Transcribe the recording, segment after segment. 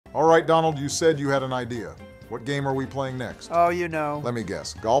All right, Donald, you said you had an idea. What game are we playing next? Oh, you know. Let me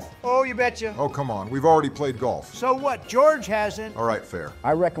guess. Golf? Oh, you betcha. Oh, come on. We've already played golf. So what? George hasn't. All right, fair.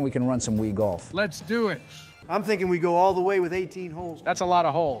 I reckon we can run some Wii Golf. Let's do it. I'm thinking we go all the way with 18 holes. That's a lot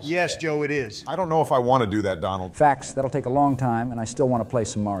of holes. Yes, Joe, it is. I don't know if I want to do that, Donald. Facts, that'll take a long time, and I still want to play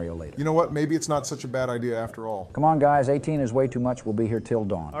some Mario later. You know what? Maybe it's not such a bad idea after all. Come on, guys, 18 is way too much. We'll be here till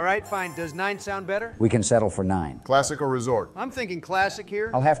dawn. All right, fine. Does 9 sound better? We can settle for 9. Classic or resort? I'm thinking classic here.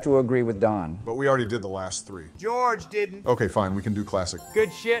 I'll have to agree with Don. But we already did the last 3. George didn't. Okay, fine. We can do classic.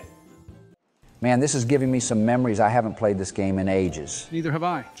 Good shit. Man, this is giving me some memories. I haven't played this game in ages. Neither have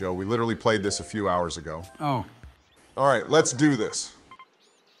I. Joe, we literally played this a few hours ago. Oh. All right, let's do this.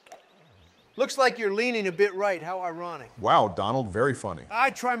 Looks like you're leaning a bit right. How ironic. Wow, Donald, very funny.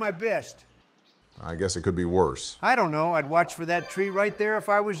 I try my best. I guess it could be worse. I don't know. I'd watch for that tree right there if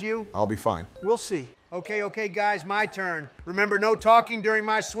I was you. I'll be fine. We'll see. Okay, guys, my turn. Remember, no talking during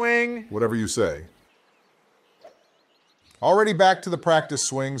my swing. Whatever you say. Already back to the practice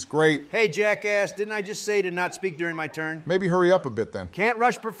swings. Great. Hey, jackass, didn't I just say to not speak during my turn? Maybe hurry up a bit then. Can't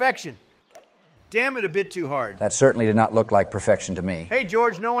rush perfection. Damn it, a bit too hard. That certainly did not look like perfection to me. Hey,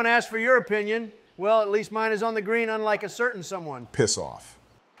 George, no one asked for your opinion. Well, at least mine is on the green, unlike a certain someone. Piss off.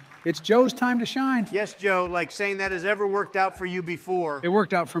 It's Joe's time to shine. Yes, Joe, like saying that has ever worked out for you before. It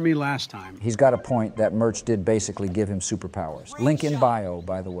worked out for me last time. He's got a point. That merch did basically give him superpowers. Link in bio,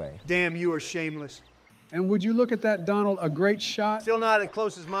 by the way. Damn, you are shameless. And would you look at that, Donald? A great shot. Still not as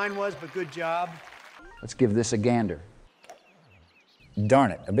close as mine was, but good job. Let's give this a gander.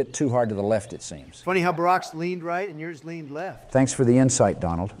 Darn it, a bit too hard to the left, it seems. Funny how Barack's leaned right and yours leaned left. Thanks for the insight,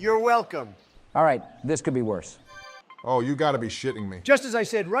 Donald. You're welcome. All right, this could be worse. Oh, you gotta be shitting me. Just as I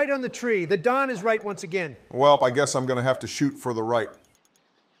said, right on the tree. The Don is right once again. Well, I guess I'm gonna have to shoot for the right.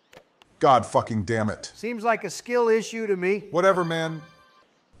 God fucking damn it. Seems like a skill issue to me. Whatever, man.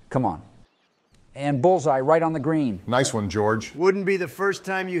 Come on. And bullseye right on the green. Nice one, George. Wouldn't be the first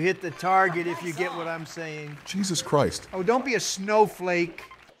time you hit the target if you get what I'm saying. Jesus Christ. Oh, don't be a snowflake.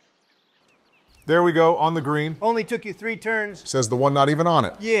 There we go, on the green. Only took you 3 turns. Says the one not even on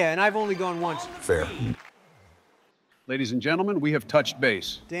it. Yeah, and I've only gone once. Fair. Ladies and gentlemen, we have touched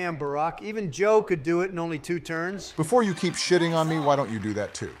base. Damn, Barack. Even Joe could do it in only 2 turns. Before you keep shitting on me, why don't you do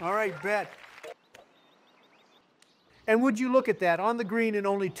that too? All right, bet. And would you look at that, on the green in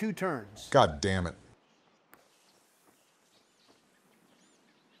only 2 turns? God damn it.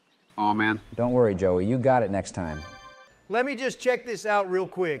 Oh, man. Don't worry, Joey, you got it next time. Let me just check this out real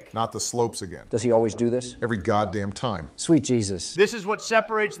quick. Not the slopes again. Does he always do this? Every goddamn time. Sweet Jesus. This is what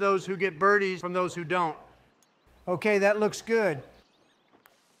separates those who get birdies from those who don't. Okay, that looks good.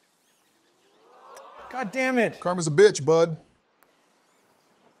 God damn it. Karma's a bitch, bud.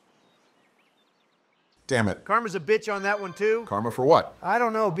 Damn it. Karma's a bitch on that one too. Karma for what? I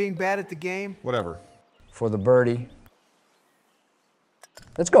don't know, being bad at the game. Whatever. For the birdie.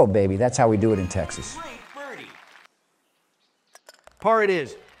 Let's go, baby. That's how we do it in Texas. Par it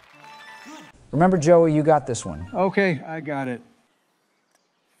is. Remember, Joey, you got this one. Okay, I got it.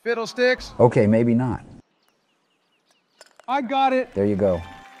 Fiddlesticks. Okay, maybe not. I got it. There you go.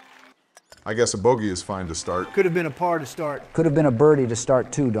 I guess a bogey is fine to start. Could have been a par to start. Could have been a birdie to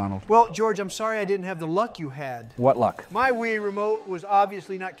start too, Donald. Well, George, I'm sorry I didn't have the luck you had. What luck? My Wii remote was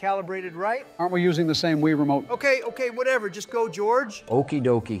obviously not calibrated right. Aren't we using the same Wii remote? Okay, whatever. Just go, George. Okie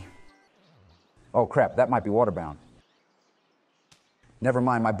dokie. Oh, crap, that might be waterbound. Never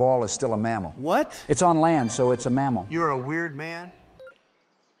mind, my ball is still a mammal. What? It's on land, so it's a mammal. You're a weird man.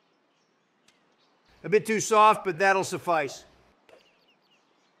 A bit too soft, but that'll suffice.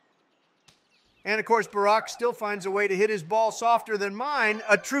 And of course, Barack still finds a way to hit his ball softer than mine,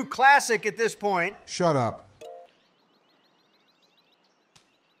 a true classic at this point. Shut up.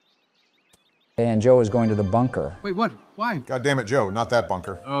 And Joe is going to the bunker. Wait, what? Why? God damn it, Joe, not that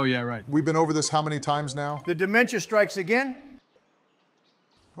bunker. Oh, yeah, right. We've been over this how many times now? The dementia strikes again.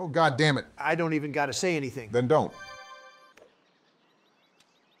 Oh, god damn it. I don't even got to say anything. Then don't.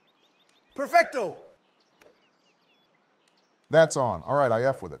 Perfecto. That's on. All right, I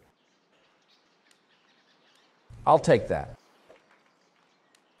F with it. I'll take that.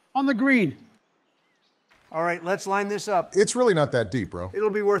 On the green. All right, let's line this up. It's really not that deep, bro.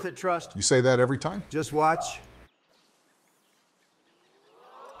 It'll be worth it, trust. You say that every time? Just watch.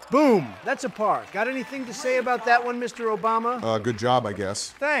 Boom! That's a par. Got anything to say about that one, Mr. Obama? Good job, I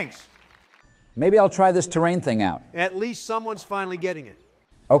guess. Thanks. Maybe I'll try this terrain thing out. At least someone's finally getting it.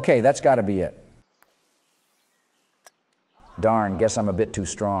 Okay, that's got to be it. Darn, guess I'm a bit too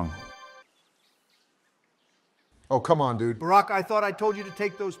strong. Oh, come on, dude. Barack, I thought I told you to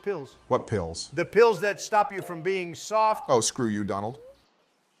take those pills. What pills? The pills that stop you from being soft. Oh, screw you, Donald.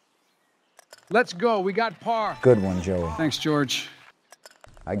 Let's go. We got par. Good one, Joey. Thanks, George.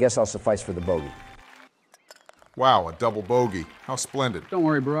 I guess I'll suffice for the bogey. Wow, a double bogey. How splendid. Don't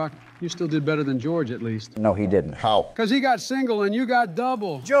worry, Barack. You still did better than George, at least. No, he didn't. How? Because he got single and you got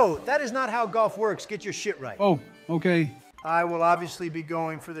double. Joe, that is not how golf works. Get your shit right. Oh, okay. I will obviously be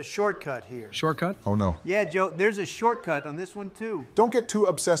going for the shortcut here. Shortcut? Oh, no. Yeah, Joe, there's a shortcut on this one, too. Don't get too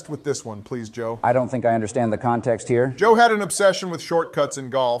obsessed with this one, please, Joe. I don't think I understand the context here. Joe had an obsession with shortcuts in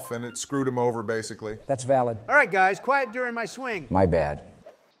golf, and it screwed him over, basically. That's valid. All right, guys, quiet during my swing. My bad.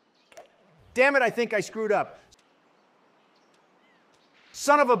 Damn it, I think I screwed up.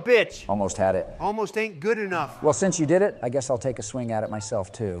 Son of a bitch. Almost had it. Almost ain't good enough. Well, since you did it, I guess I'll take a swing at it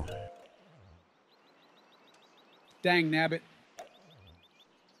myself, too. Dang nabbit.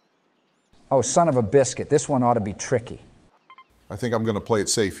 Oh, son of a biscuit. This one ought to be tricky. I think I'm going to play it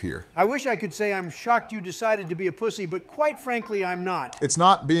safe here. I wish I could say I'm shocked you decided to be a pussy, but quite frankly, I'm not. It's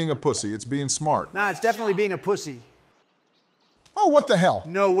not being a pussy, it's being smart. Nah, it's definitely being a pussy. Oh, what the hell?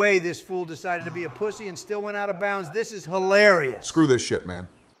 No way this fool decided to be a pussy and still went out of bounds. This is hilarious. Screw this shit, man.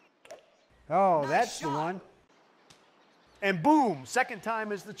 Oh, that's the one. And boom, second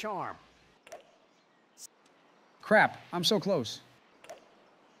time is the charm. Crap, I'm so close.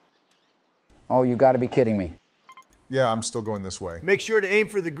 Oh, you gotta be kidding me. Yeah, I'm still going this way. Make sure to aim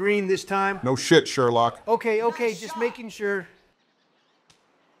for the green this time. No shit, Sherlock. Okay, just making sure.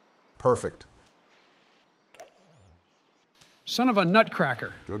 Perfect. Son of a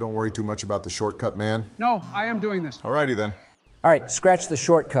nutcracker. Joe, don't worry too much about the shortcut, man. No, I am doing this. Alrighty then. All right, scratch the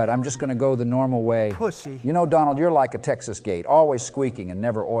shortcut. I'm just gonna go the normal way. Pussy. You know, Donald, you're like a Texas gate, always squeaking and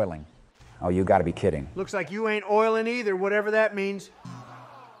never oiling. Oh, you gotta be kidding. Looks like you ain't oiling either, whatever that means.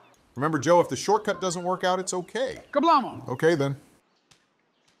 Remember, Joe, if the shortcut doesn't work out, it's okay. Kablamo. Okay, then.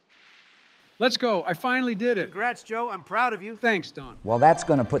 Let's go. I finally did it. Congrats, Joe. I'm proud of you. Thanks, Don. Well, that's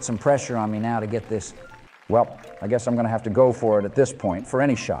gonna put some pressure on me now to get this. Well, I guess I'm gonna have to go for it at this point, for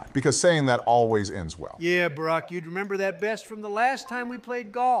any shot. Because saying that always ends well. Yeah, Barack, you'd remember that best from the last time we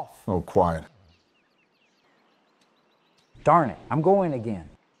played golf. Oh, quiet. Darn it, I'm going again.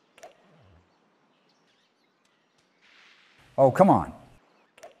 Oh, come on.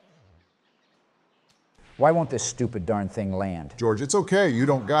 Why won't this stupid darn thing land? George, it's okay. You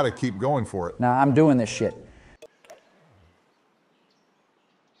don't gotta keep going for it. Nah, I'm doing this shit.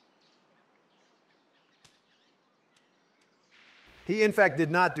 He, in fact, did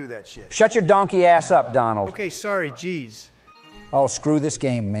not do that shit. Shut your donkey ass up, Donald. Okay, sorry, geez. Oh, screw this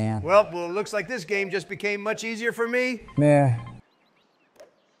game, man. Well, it looks like this game just became much easier for me. Meh.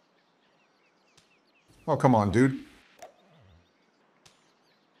 Oh, come on, dude.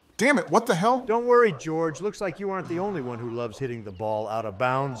 Damn it, what the hell? Don't worry, George. Looks like you aren't the only one who loves hitting the ball out of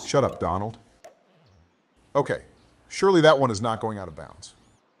bounds. Shut up, Donald. Okay, surely that one is not going out of bounds.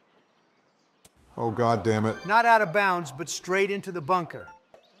 Oh, God damn it. Not out of bounds, but straight into the bunker.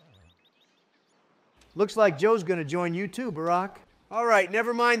 Looks like Joe's gonna join you too, Barack. All right,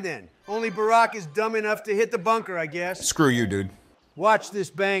 never mind then. Only Barack is dumb enough to hit the bunker, I guess. Screw you, dude. Watch this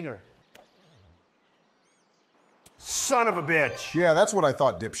banger. Son of a bitch. Yeah, that's what I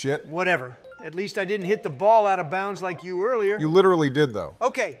thought, dipshit. Whatever. At least I didn't hit the ball out of bounds like you earlier. You literally did, though.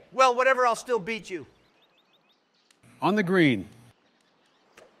 Okay, well, whatever, I'll still beat you. On the green.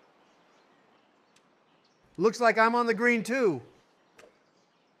 Looks like I'm on the green too.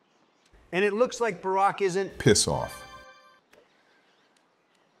 And it looks like Barack isn't. Piss off.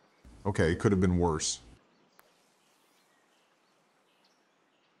 Okay, it could have been worse.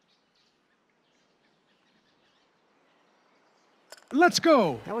 Let's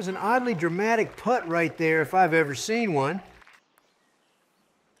go. That was an oddly dramatic putt right there if I've ever seen one.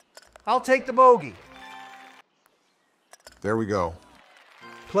 I'll take the bogey. There we go.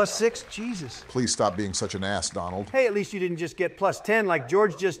 +6? Jesus. Please stop being such an ass, Donald. Hey, at least you didn't just get +10 like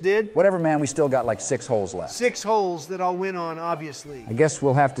George just did. Whatever, man, we still got like 6 holes left. 6 holes that I'll win on, obviously. I guess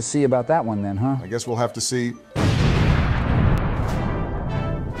we'll have to see about that one then, huh? I guess we'll have to see.